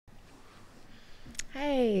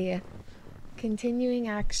Continuing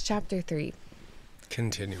Acts chapter 3.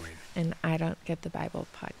 Continuing. And I don't get the Bible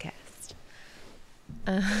podcast.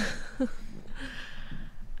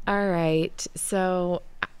 All right. So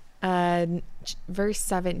verse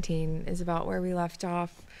 17 is about where we left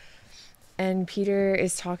off. And Peter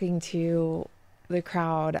is talking to the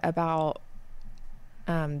crowd about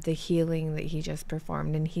the healing that he just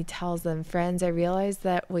performed. And he tells them, "Friends, I realize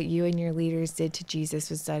that what you and your leaders did to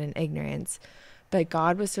Jesus was done in ignorance. But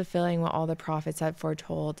God was fulfilling what all the prophets had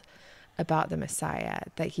foretold about the Messiah,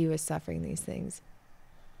 that he was suffering these things."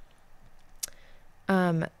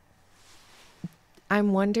 I'm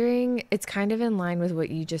wondering, it's kind of in line with what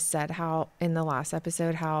you just said, how in the last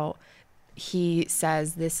episode, how he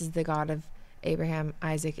says this is the God of Abraham,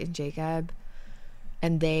 Isaac, and Jacob.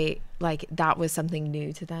 And they, like, that was something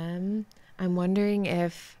new to them. I'm wondering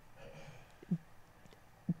if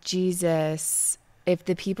if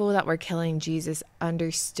the people that were killing Jesus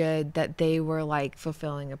understood that they were like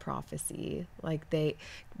fulfilling a prophecy,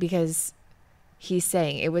 because he's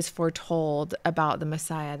saying it was foretold about the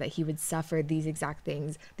Messiah that he would suffer these exact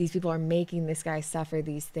things. These people are making this guy suffer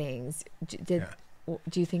these things. Do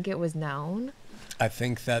you think it was known? I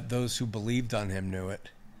think that those who believed on him knew it.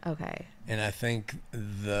 Okay. And I think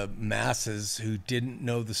the masses who didn't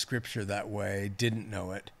know the scripture that way didn't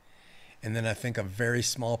know it. And then I think a very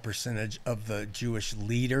small percentage of the Jewish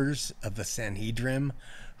leaders of the Sanhedrin,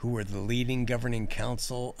 who were the leading governing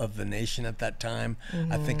council of the nation at that time,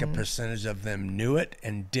 I think a percentage of them knew it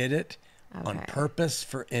and did it on purpose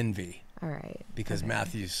for envy. All right. Because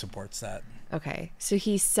Matthew supports that. Okay. So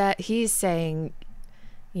he's saying,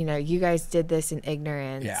 you guys did this in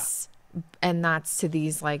ignorance. Yeah. And that's to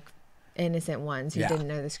these like innocent ones who didn't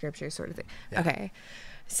know the scripture, sort of thing. Yeah. Okay.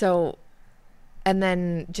 So, and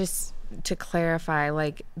then just to clarify,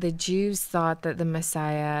 like, the Jews thought that the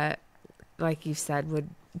Messiah, like you said, would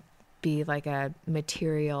be like a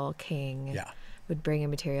material king, would bring a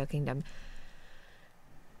material kingdom.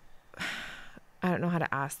 I don't know how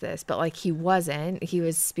to ask this, but like he wasn't, he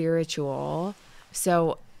was spiritual.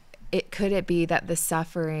 So could it be that the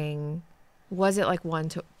suffering, was it like one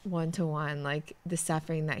to one, like the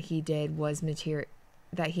suffering that he did was material,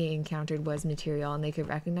 that he encountered was material and they could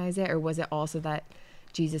recognize it? Or was it also that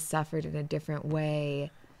Jesus suffered in a different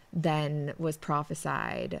way than was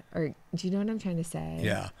prophesied? Or do you know what I'm trying to say?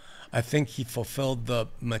 Yeah. I think he fulfilled the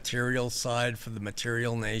material side for the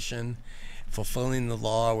material nation, fulfilling the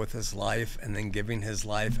law with his life and then giving his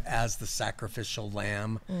life as the sacrificial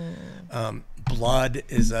lamb. Blood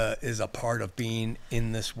is a part of being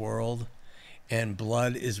in this world, and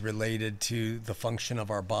blood is related to the function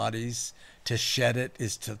of our bodies. To shed it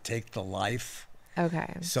is to take the life.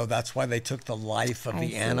 Okay. So that's why they took the life of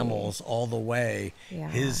the animals all the way. Yeah.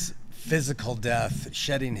 His physical death,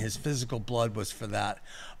 shedding his physical blood, was for that.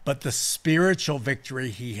 But the spiritual victory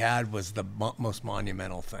he had was the most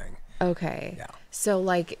monumental thing. Okay. Yeah. So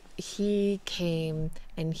like he came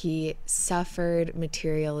and he suffered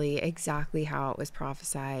materially exactly how it was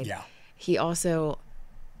prophesied. Yeah. He also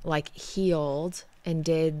like healed and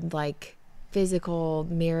did like physical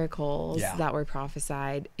miracles that were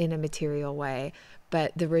prophesied in a material way,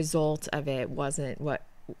 but the result of it wasn't what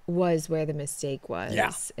was where the mistake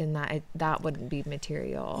was, and that wouldn't be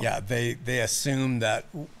material. Yeah, they assumed that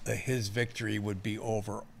his victory would be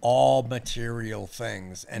over all material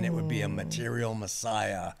things, and it would be a material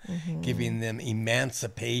Messiah, giving them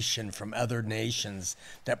emancipation from other nations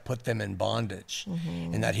that put them in bondage,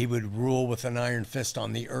 and that he would rule with an iron fist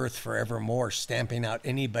on the earth forevermore, stamping out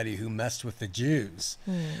anybody who messed with the Jews.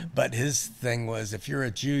 But his thing was, if you're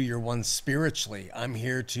a Jew, you're one spiritually. I'm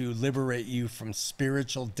here to liberate you from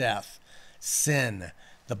spiritual death, sin,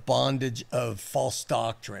 the bondage of false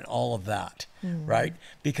doctrine, all of that, right?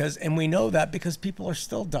 And we know that because people are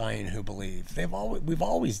still dying who believe. We've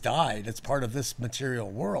always died. It's part of this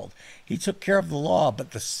material world. He took care of the law,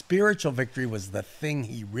 but the spiritual victory was the thing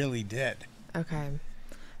he really did. Okay.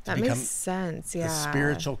 That makes sense, yeah. The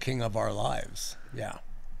spiritual king of our lives, yeah.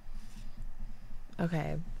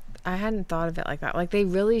 Okay. I hadn't thought of it like that. Like, they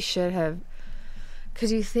really should have,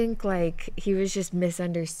 because you think, like, he was just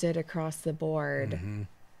misunderstood across the board.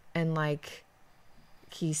 And, like,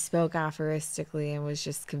 he spoke aphoristically and was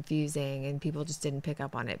just confusing and people just didn't pick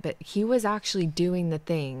up on it. But he was actually doing the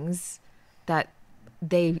things that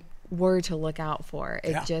they were to look out for.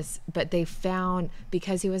 But they found,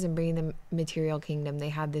 because he wasn't bringing the material kingdom, they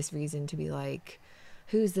had this reason to be like,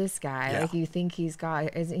 who's this guy? Like, you think he's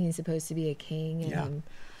God? Isn't he supposed to be a king? And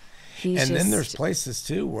then there's places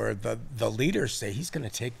too where the leaders say he's going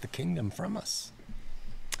to take the kingdom from us.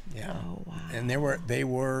 Yeah. Oh, wow. And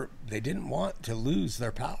they didn't want to lose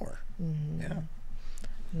their power. Yeah.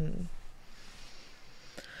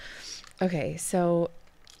 Okay, so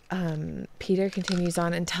Peter continues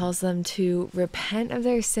on and tells them to repent of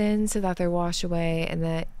their sins so that they're washed away and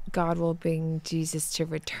that God will bring Jesus to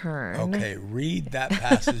return. Okay, read that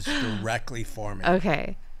passage directly for me.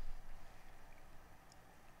 Okay.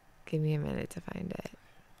 Give me a minute to find it.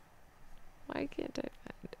 Why can't I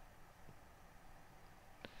find it?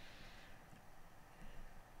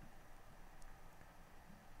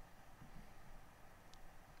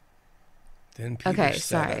 Then Peter Okay, said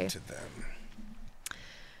sorry. unto them.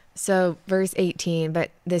 So, verse 18,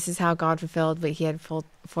 but this is how God fulfilled what he had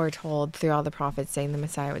foretold through all the prophets, saying the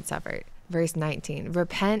Messiah would suffer. Verse 19,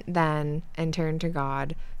 repent then and turn to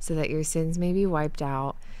God so that your sins may be wiped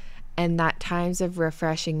out and that times of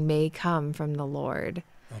refreshing may come from the Lord.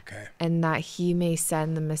 Okay. And that he may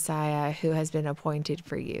send the Messiah who has been appointed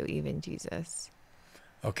for you, even Jesus.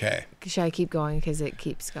 Okay. Should I keep going? Because it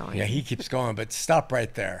keeps going. Yeah, he keeps going, but stop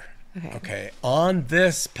right there. Okay. Okay. On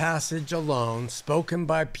this passage alone, spoken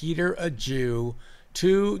by Peter, a Jew,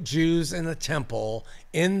 to Jews in the temple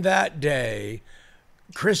in that day,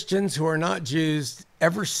 Christians who are not Jews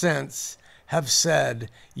ever since have said,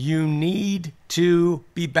 you need to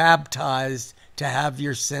be baptized to have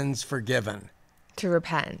your sins forgiven. To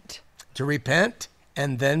repent. To repent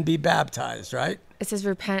and then be baptized, right? It says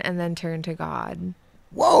repent and then turn to God.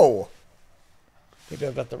 Whoa. Maybe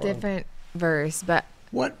I've got the wrong. Different verse, but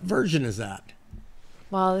What version is that?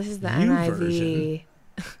 well, this is the You NIV.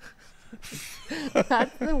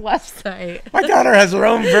 That's the website. My daughter has her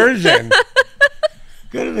own version.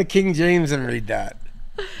 Go to the King James and read that.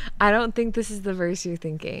 I don't think this is the verse you're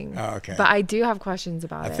thinking. Oh, okay. But I do have questions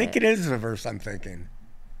about it. I think it is the verse I'm thinking.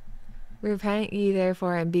 Repent ye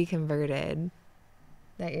therefore and be converted,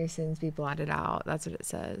 that your sins be blotted out. That's what it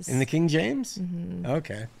says. In the King James? Mm-hmm.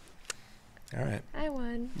 Okay. All right. I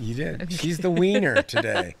won. You did. She's the wiener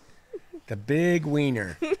today. The big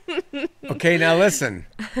wiener. Okay, now listen.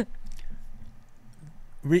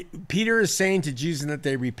 Peter is saying to Jews that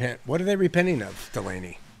they repent. What are they repenting of,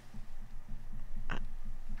 Delaney?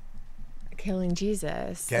 Killing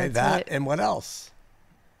Jesus. Okay, That's and what else?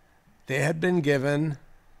 They had been given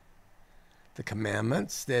the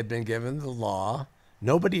commandments. They had been given the law.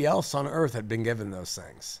 Nobody else on earth had been given those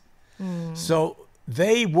things. So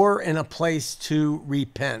they were in a place to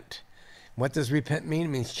repent. What does repent mean? It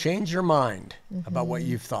means change your mind about what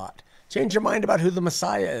you've thought. Change your mind about who the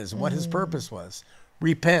Messiah is, what his purpose was.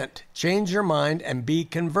 Repent, change your mind, and be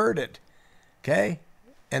converted. Okay?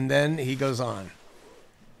 And then he goes on.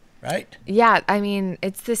 Right? Yeah, I mean,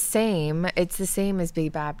 it's the same. It's the same as be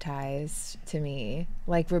baptized to me.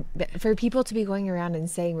 Like, for people to be going around and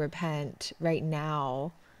saying repent right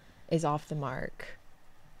now is off the mark.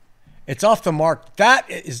 It's off the mark. That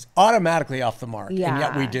is automatically off the mark. Yeah. And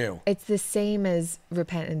yet we do. It's the same as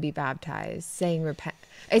repent and be baptized. Saying repent.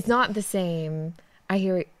 It's not the same. I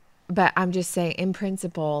hear it, but I'm just saying in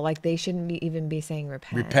principle, like they shouldn't even be saying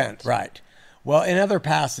repent. Repent, right. Well, in other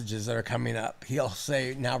passages that are coming up, he'll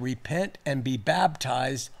say, now repent and be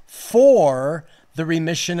baptized for the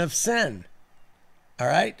remission of sin. All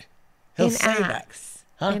right? He'll in say Acts.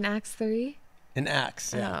 that. Huh? In Acts 3? In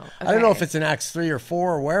Acts, yeah. Oh, I don't know okay. if it's in Acts 3 or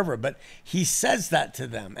 4 or wherever, but he says that to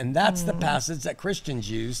them. And that's the passage that Christians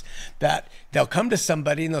use, that they'll come to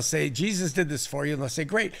somebody and they'll say, Jesus did this for you. And they'll say,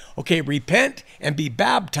 great. Okay, repent and be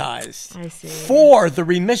baptized I see. for the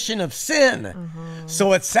remission of sin.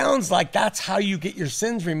 So it sounds like that's how you get your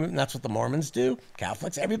sins removed. And that's what the Mormons do,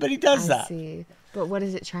 Catholics, everybody does I that. see. But what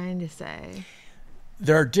is it trying to say?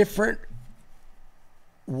 There are different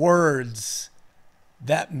words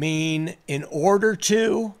that mean in order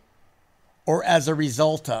to or as a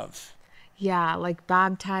result of. Yeah, like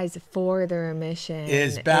baptized for the remission.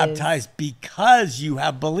 Is baptized because you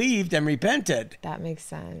have believed and repented. That makes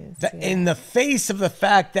sense. That yeah. in the face of the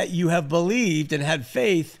fact that you have believed and had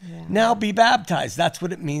faith, now be baptized. That's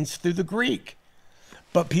what it means through the Greek.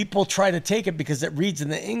 But people try to take it because it reads in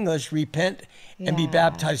the English, repent and be Yeah.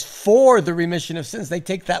 baptized for the remission of sins. They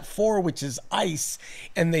take that for, which is ice,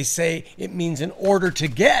 and they say it means in order to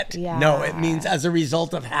get. No, it Yeah. means as a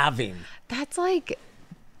result of having. That's like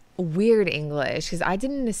weird English because I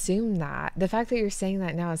didn't assume that. The fact that you're saying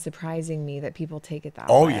that now is surprising me that people take it that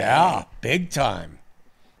way. Oh, yeah, big time.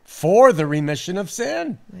 For the remission of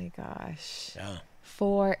sin. My gosh. Yeah.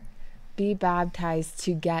 For be baptized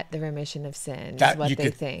to get the remission of sin That is what you they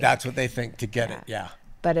could, think. That's what they think to get it. Yeah.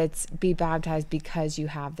 But it's be baptized because you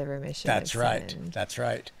have the remission That's of right. sin. That's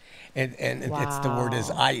right. And it's the word is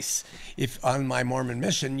Wow. ice. If on my Mormon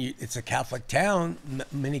mission, it's a Catholic town,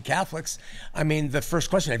 many Catholics. I mean, the first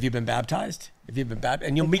question: have you been baptized? Have you been baptized?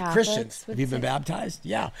 And you'll The meet Catholics Christians. would Have you been say- baptized?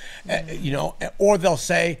 Yeah. You know, or they'll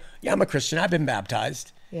say, "Yeah, I'm a Christian. I've been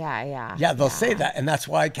baptized." Yeah. Yeah, they'll say that. And that's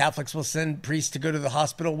why Catholics will send priests to go to the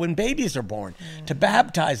hospital when babies are born, to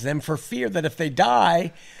baptize them for fear that if they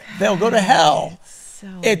die, they'll go to hell.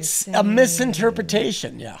 It's a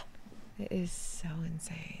misinterpretation. Yeah. It is so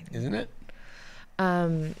insane. Isn't it?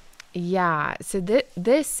 Yeah. So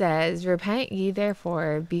this says, repent ye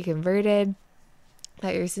therefore, be converted,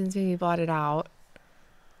 that your sins may be blotted out.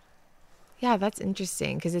 Yeah, that's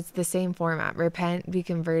interesting because it's the same format. Repent, be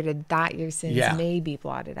converted, that your sins may be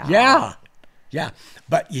blotted out. Yeah.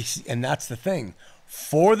 But you see, and that's the thing.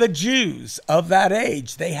 For the Jews of that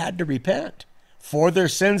age, they had to repent for their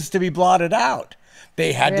sins to be blotted out.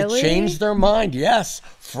 They had to change their mind. Yes,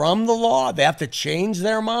 from the law. They have to change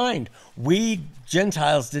their mind. We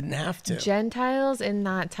Gentiles didn't have to. Gentiles in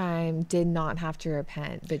that time did not have to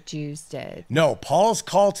repent, but Jews did. No, Paul's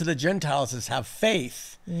call to the Gentiles is have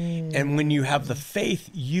faith. And when you have the faith,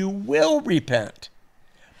 you will repent.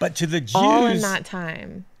 But to the Jews... all in that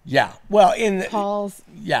time. Yeah. Well, in... Paul's...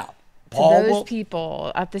 Yeah. Paul those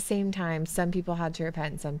people, at the same time, some people had to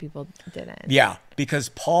repent and some people didn't. Yeah, because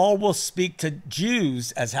Paul will speak to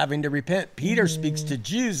Jews as having to repent. Peter speaks to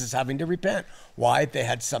Jews as having to repent. Why? They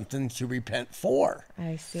had something to repent for.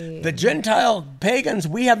 I see. The Gentile pagans,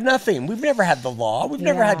 we have nothing. We've never had the law. We've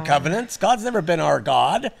never had covenants. God's never been our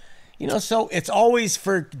God. You know, so it's always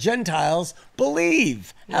for Gentiles,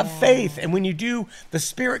 believe, have faith. And when you do, the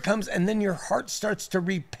Spirit comes and then your heart starts to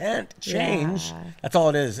repent, change. Yeah. That's all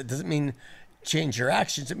it is. It doesn't mean change your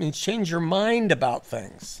actions. It means change your mind about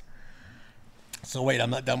things. So wait, I'm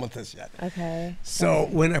not done with this yet. Okay. So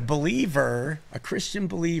when a believer, a Christian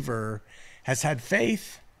believer, has had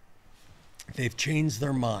faith, they've changed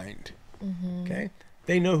their mind. Okay?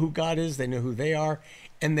 They know who God is. They know who they are.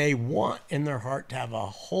 And they want in their heart to have a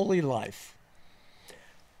holy life.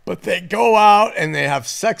 But they go out and they have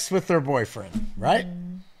sex with their boyfriend, right?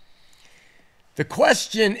 The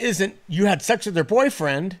question isn't, you had sex with their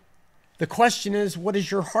boyfriend. The question is, what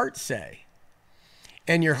does your heart say?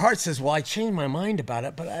 And your heart says, well, I changed my mind about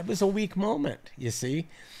it, but it was a weak moment, you see?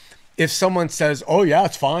 If someone says, oh, yeah,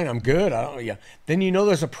 it's fine, I'm good, then you know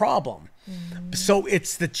there's a problem. So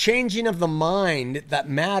it's the changing of the mind that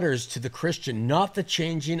matters to the Christian, not the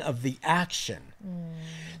changing of the action.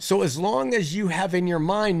 So as long as you have in your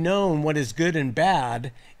mind known what is good and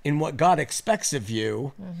bad in what God expects of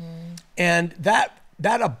you, and that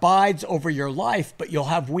abides over your life, but you'll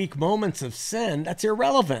have weak moments of sin, that's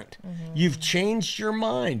irrelevant. You've changed your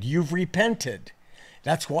mind. You've repented.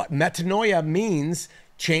 That's what metanoia means,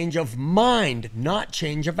 change of mind, not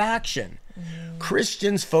change of action.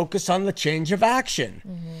 Christians focus on the change of action.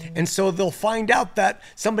 And so they'll find out that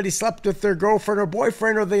somebody slept with their girlfriend or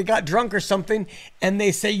boyfriend, or they got drunk or something, and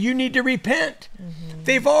they say, you need to repent.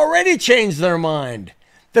 They've already changed their mind.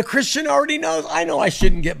 The Christian already knows, I know I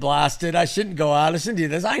shouldn't get blasted. I shouldn't go out. I shouldn't do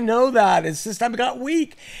this. I know that. It's just I got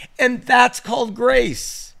weak. And that's called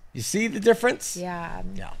grace. You see the difference? Yeah.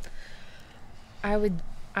 Yeah. I would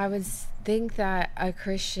think that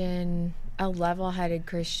a level-headed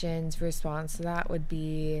Christian's response to that would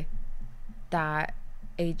be that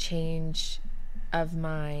a change of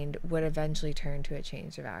mind would eventually turn to a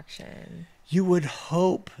change of action. You would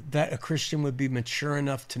hope that a Christian would be mature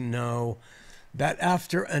enough to know that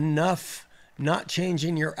after enough not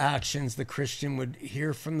changing your actions, the Christian would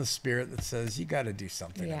hear from the Spirit that says, you got to do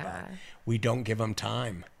something about it. We don't give them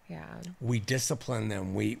time. Yeah. We discipline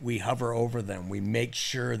them. We hover over them. We make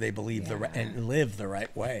sure they believe and live the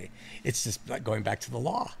right way. It's just like going back to the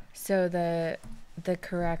law. So the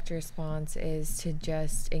correct response is to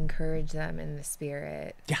just encourage them in the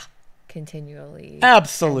Spirit. Yeah. Continually.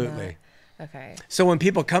 Absolutely. Okay. So when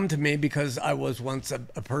people come to me, because I was once a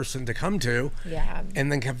person to come to,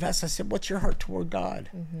 and then confess, I said, what's your heart toward God?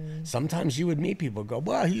 Sometimes you would meet people go,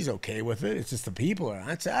 well, he's okay with it. It's just the people.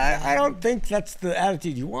 I'd say, I don't think that's the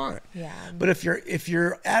attitude you want. Yeah. But if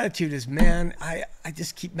your attitude is, man, I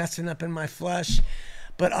just keep messing up in my flesh,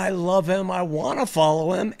 but I love him. I want to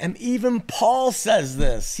follow him. And even Paul says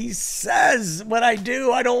this. He says, what I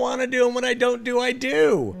do, I don't want to do. And what I don't do, I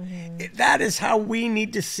do. That is how we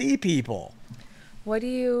need to see people.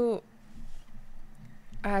 I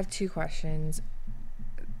have two questions.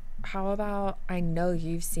 How about, I know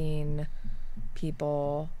you've seen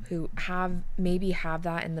people who maybe have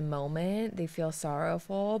that in the moment. They feel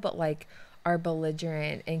sorrowful, but like are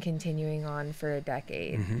belligerent and continuing on for a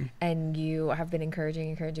decade. And you have been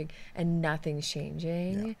encouraging, and nothing's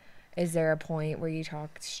changing. Is there a point where you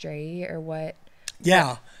talk straight or what?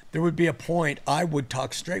 Yeah, there would be a point I would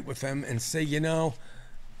talk straight with them and say,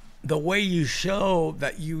 the way you show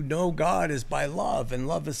that you know God is by love, and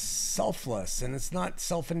love is selfless and it's not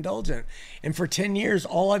self-indulgent. And for 10 years,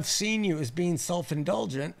 all I've seen you is being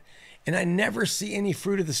self-indulgent, and I never see any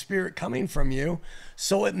fruit of the Spirit coming from you.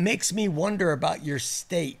 So it makes me wonder about your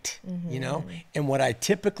state, you know? And what I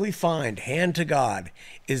typically find, hand to God,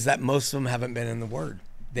 is that most of them haven't been in the Word.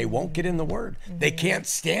 They won't get in the Word. They can't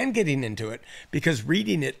stand getting into it because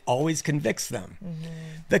reading it always convicts them.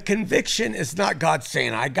 The conviction is not God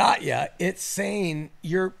saying, I got you. It's saying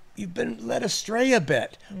you've been led astray a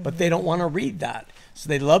bit, but they don't want to read that. So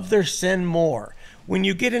they love their sin more. When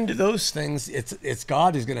you get into those things, it's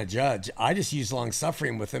God who's going to judge. I just use long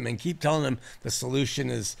suffering with them and keep telling them the solution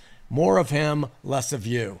is more of him, less of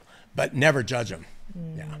you, but never judge them.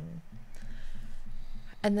 Yeah.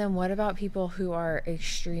 And then what about people who are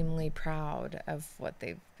extremely proud of what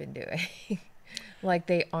they've been doing? Like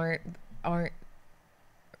they aren't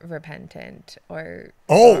repentant or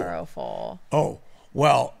sorrowful. Oh,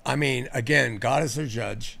 well, I mean, again, God is their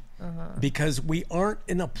judge. Because we aren't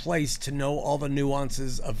in a place to know all the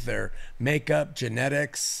nuances of their makeup,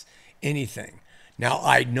 genetics, anything. Now,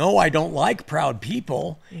 I know I don't like proud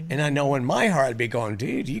people, and I know in my heart I'd be going,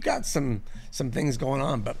 dude, you got some things going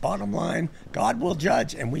on. But bottom line, God will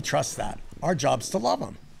judge, and we trust that. Our job's to love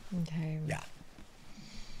him. Okay. Yeah.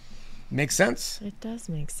 Makes sense? It does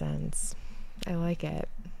make sense. I like it.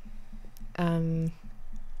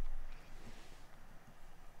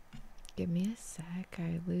 Give me a sec.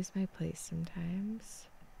 I lose my place sometimes.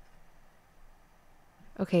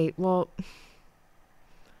 Okay, well,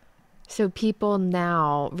 so people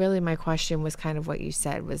now, really my question was kind of what you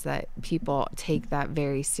said, was that people take that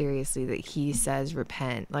very seriously, that he says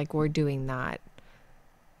repent. Like we're doing that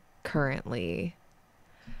currently.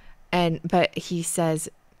 But he says,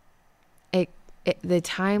 the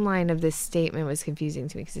timeline of this statement was confusing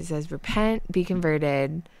to me because it says repent, be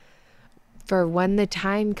converted, for when the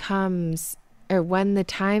time comes, or when the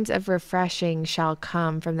times of refreshing shall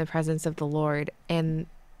come from the presence of the Lord, and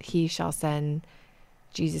he shall send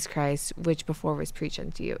Jesus Christ, which before was preached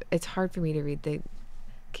unto you. It's hard for me to read the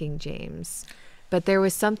King James, but there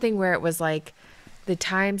was something where it was like the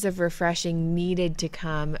times of refreshing needed to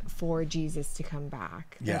come for Jesus to come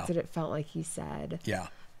back. Yeah. That's what it felt like he said. Yeah.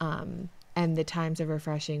 And the times of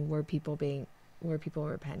refreshing were people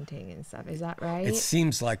repenting and stuff. Is that right? It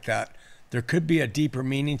seems like that. There could be a deeper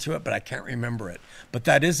meaning to it, but I can't remember it. But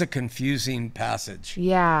that is a confusing passage.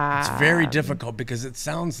 Yeah. It's very difficult because it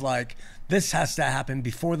sounds like this has to happen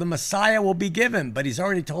before the Messiah will be given. But he's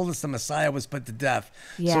already told us the Messiah was put to death.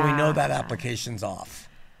 Yeah. So we know that application's off.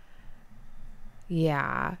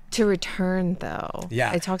 Yeah. To return, though.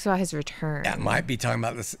 Yeah. It talks about his return. That might be talking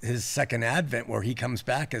about his second advent where he comes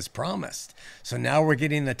back as promised. So now we're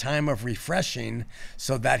getting the time of refreshing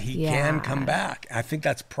so that he can come back. I think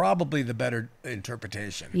that's probably the better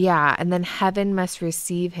interpretation. Yeah. And then heaven must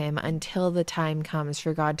receive him until the time comes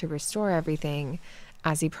for God to restore everything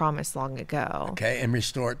as he promised long ago. Okay. And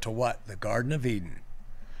restore it to what? The Garden of Eden.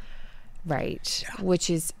 Right. Yeah. Which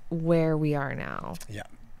is where we are now. Yeah.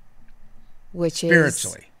 Which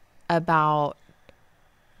Spiritually. is about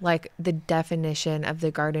like the definition of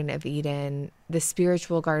the Garden of Eden, the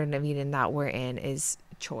spiritual Garden of Eden that we're in is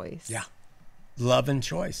choice. Yeah. Love and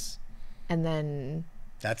choice. And then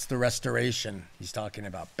that's the restoration he's talking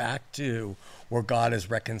about, back to where God is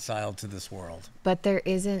reconciled to this world. But there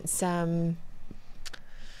isn't some,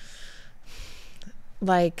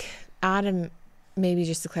 like Adam, maybe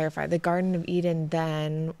just to clarify, the Garden of Eden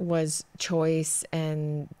then was choice,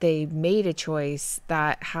 and they made a choice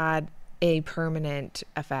that had a permanent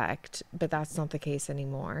effect, but that's not the case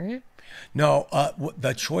anymore. No,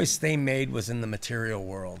 the choice they made was in the material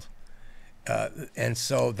world. And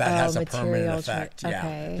so that has a permanent effect. Okay.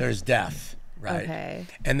 Yeah. There's death, right? Okay.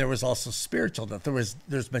 And there was also spiritual death.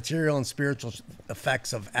 There's material and spiritual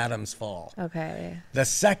effects of Adam's fall. Okay. The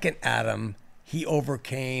second Adam, he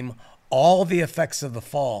overcame all the effects of the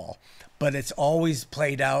fall, but it's always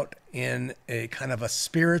played out in a kind of a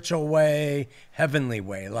spiritual way, heavenly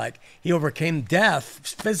way. Like he overcame death,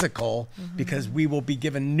 physical, because we will be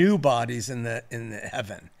given new bodies in the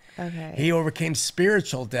heaven. Okay. He overcame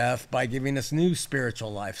spiritual death by giving us new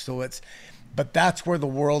spiritual life. So but that's where the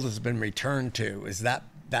world has been returned to, is that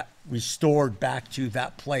restored back to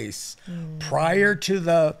that place. Prior to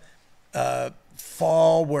the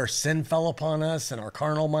fall where sin fell upon us and our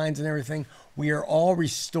carnal minds and everything, we are all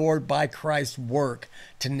restored by Christ's work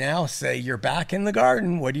to now say, you're back in the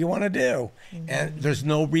garden. What do you want to do? And there's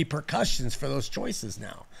no repercussions for those choices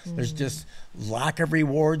now. There's just lack of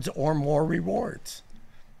rewards or more rewards,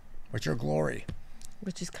 which are glory.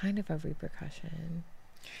 Which is kind of a repercussion.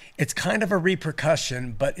 It's kind of a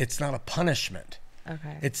repercussion, but it's not a punishment.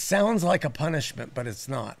 Okay. It sounds like a punishment, but it's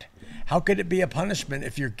not. How could it be a punishment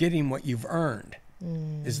if you're getting what you've earned?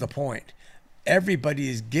 Is the point. Everybody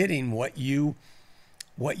is getting what you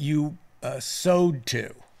sowed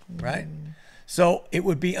to, right? So it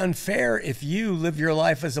would be unfair if you live your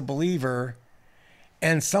life as a believer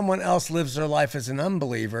and someone else lives their life as an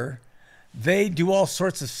unbeliever. They do all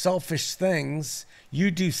sorts of selfish things.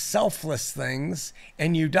 You do selfless things,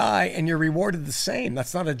 and you die, and you're rewarded the same.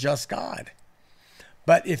 That's not a just God.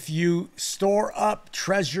 But if you store up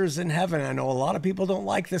treasures in heaven, I know a lot of people don't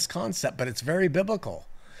like this concept, but it's very biblical.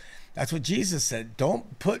 That's what Jesus said.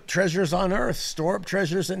 Don't put treasures on earth. Store up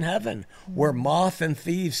treasures in heaven where moth and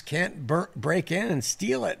thieves can't break in and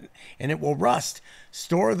steal it, and it will rust.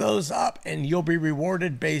 Store those up, and you'll be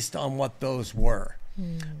rewarded based on what those were.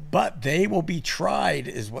 But they will be tried,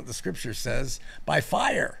 is what the scripture says, by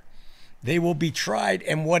fire. They will be tried,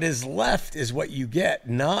 and what is left is what you get,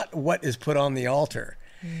 not what is put on the altar.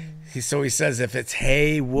 So he says if it's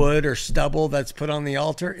hay, wood, or stubble that's put on the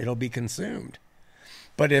altar, it'll be consumed.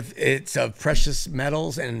 But if it's of precious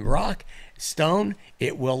metals and rock, stone,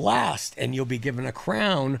 it will last, and you'll be given a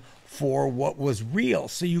crown for what was real.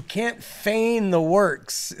 So you can't feign the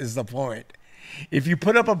works, is the point. If you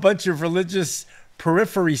put up a bunch of religious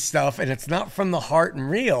periphery stuff and it's not from the heart and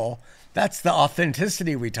real, that's the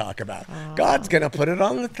authenticity we talk about. God's going to put it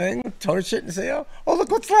on the thing, torch it, and say, oh,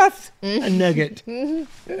 look what's left. A nugget.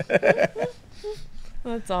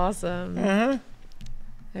 That's awesome.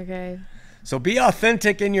 Okay. So be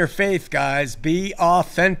authentic in your faith, guys. Be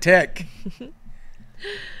authentic.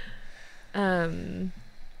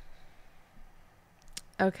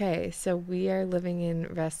 Okay, so we are living in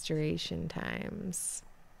restoration times.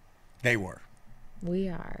 They were. We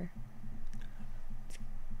are.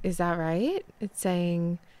 Is that right? It's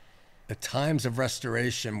saying the times of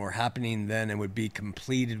restoration were happening then and would be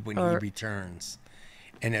completed when he returns.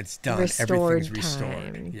 And it's done. Everything's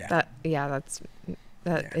restored. Time. Yeah.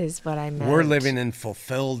 That is what I meant. We're living in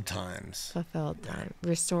fulfilled times. Fulfilled time.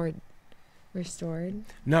 Restored.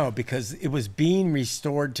 No, because it was being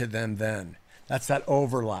restored to them then. That's that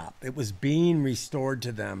overlap. It was being restored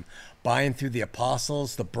to them by and through the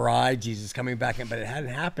apostles, the bride, Jesus coming back in, but it hadn't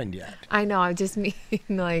happened yet. I know. I just mean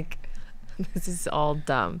like, this is all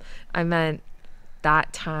dumb. I meant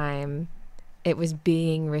that time it was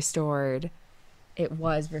being restored. It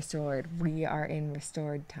was restored. We are in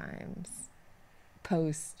restored times.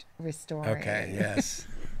 Post restoring. Okay, yes.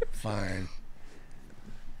 Fine.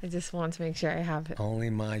 I just want to make sure I have it. Only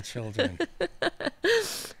my children.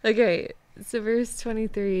 Okay, so verse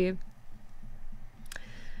 23.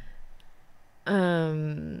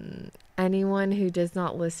 Anyone who does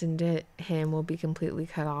not listen to him will be completely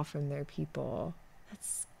cut off from their people. That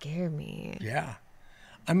scared me. Yeah.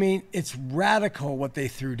 I mean, it's radical what they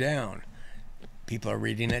threw down. People are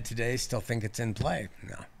reading it today, still think it's in play.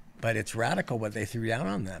 No. But it's radical what they threw down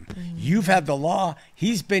on them. You've had the law.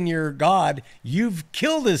 He's been your God. You've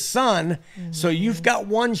killed his son. So you've got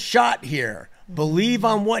one shot here. Believe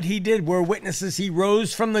on what he did. We're witnesses. He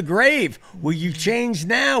rose from the grave. Will you change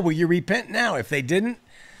now? Will you repent now? If they didn't,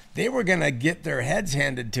 they were going to get their heads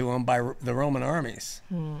handed to them by the Roman armies.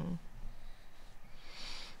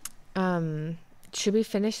 Should we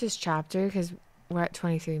finish this chapter? Because we're at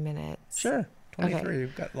 23 minutes. Sure. 23. Okay.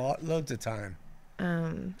 You've got loads of time.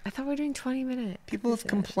 I thought we were doing 20 minutes. People have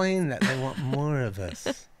complained that they want more of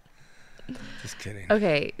us. Just kidding.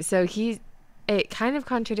 Okay, so it kind of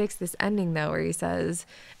contradicts this ending, though, where he says,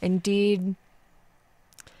 indeed,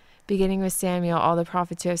 beginning with Samuel, all the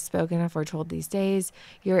prophets who have spoken have foretold these days.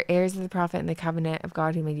 You are heirs of the prophet and the covenant of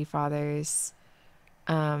God who made you fathers.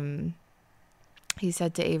 He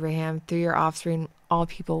said to Abraham, through your offspring, all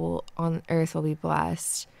people on earth will be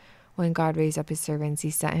blessed. When God raised up his servants, he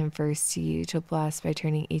sent him first to you to bless by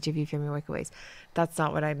turning each of you from your wicked ways. That's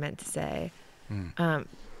not what I meant to say.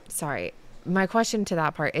 Sorry. My question to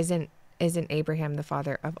that part isn't Abraham the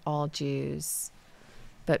father of all Jews,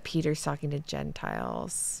 but Peter's talking to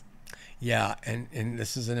Gentiles. Yeah, and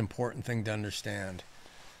this is an important thing to understand.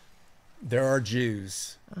 There are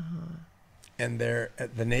Jews, and they're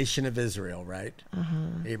the nation of Israel, right?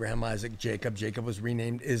 Abraham, Isaac, Jacob. Jacob was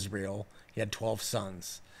renamed Israel. He had 12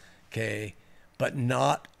 sons. Okay, but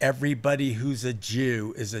not everybody who's a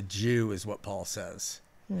Jew, is what Paul says.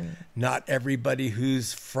 Not everybody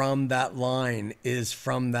who's from that line is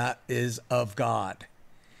of God.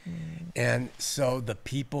 And so the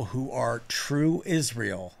people who are true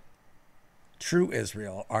Israel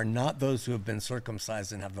are not those who have been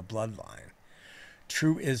circumcised and have the bloodline.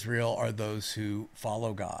 True Israel are those who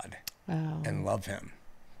follow God and love him.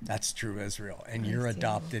 That's true Israel. And you're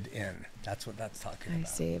adopted in. That's what that's talking I about.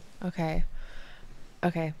 see. Okay.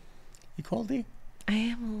 Okay. You coldy? I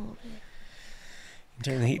am a little bit.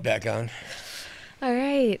 Turn the heat back on. All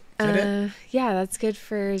right. Is that it? Yeah, that's good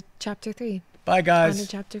for chapter 3. Bye, guys. On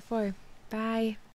to chapter 4. Bye.